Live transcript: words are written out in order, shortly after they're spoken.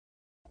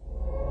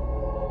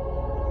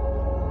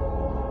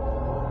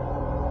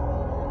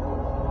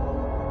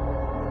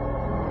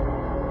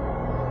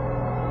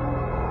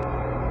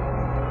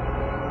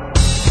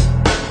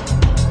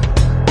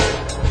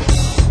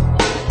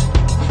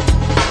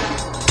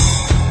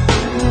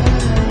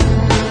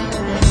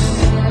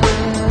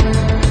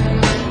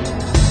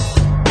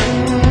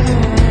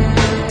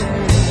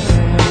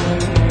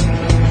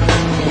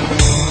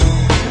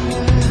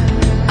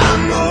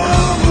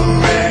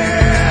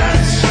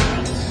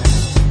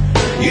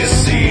You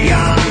see,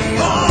 I'm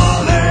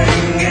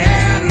falling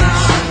in a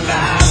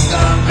vast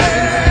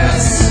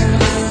abyss,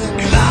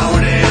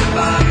 clouded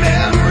by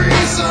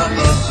memories of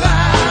the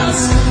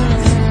past.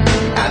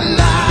 At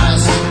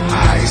last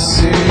I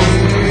see,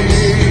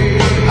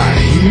 I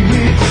hear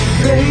it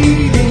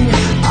fading,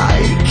 I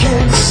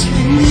can't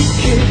speak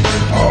it.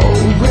 Oh,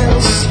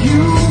 else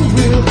you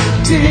will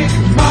dig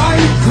my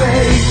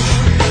grave.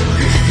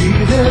 You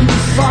feel them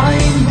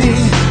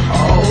finding,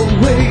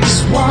 always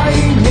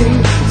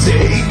whining.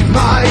 Take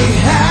my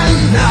hand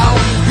now,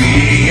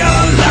 be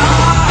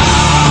alive.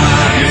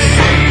 You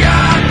see,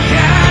 I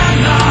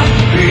cannot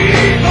be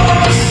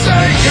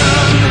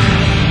forsaken,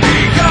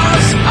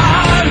 because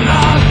I'm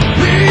not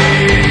the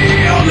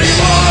only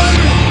one.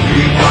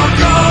 We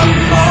walk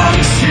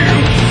amongst you,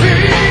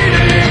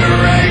 feeding,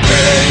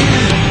 raping.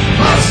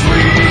 Must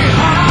we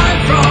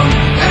hide from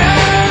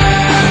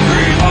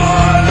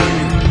everyone?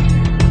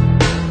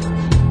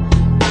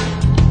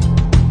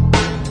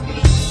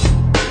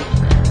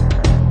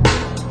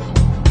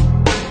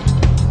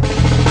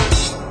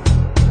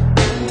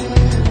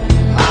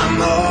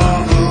 I'm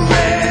over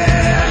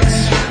it.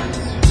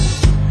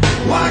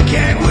 Why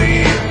can't we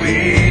be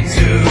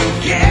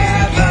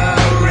together?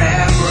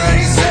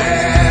 Embrace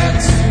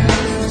it.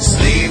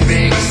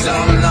 Sleeping so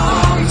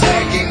long,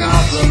 taking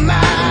off the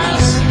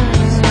mask.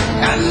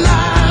 At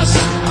last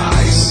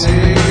I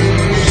see,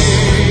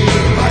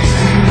 my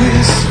view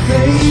is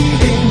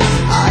fading,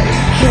 I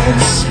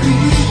can't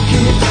speak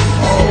it.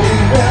 Oh,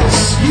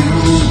 else you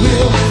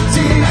will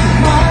dig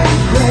my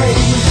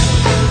grave.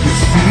 You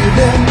feel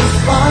them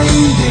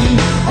finding,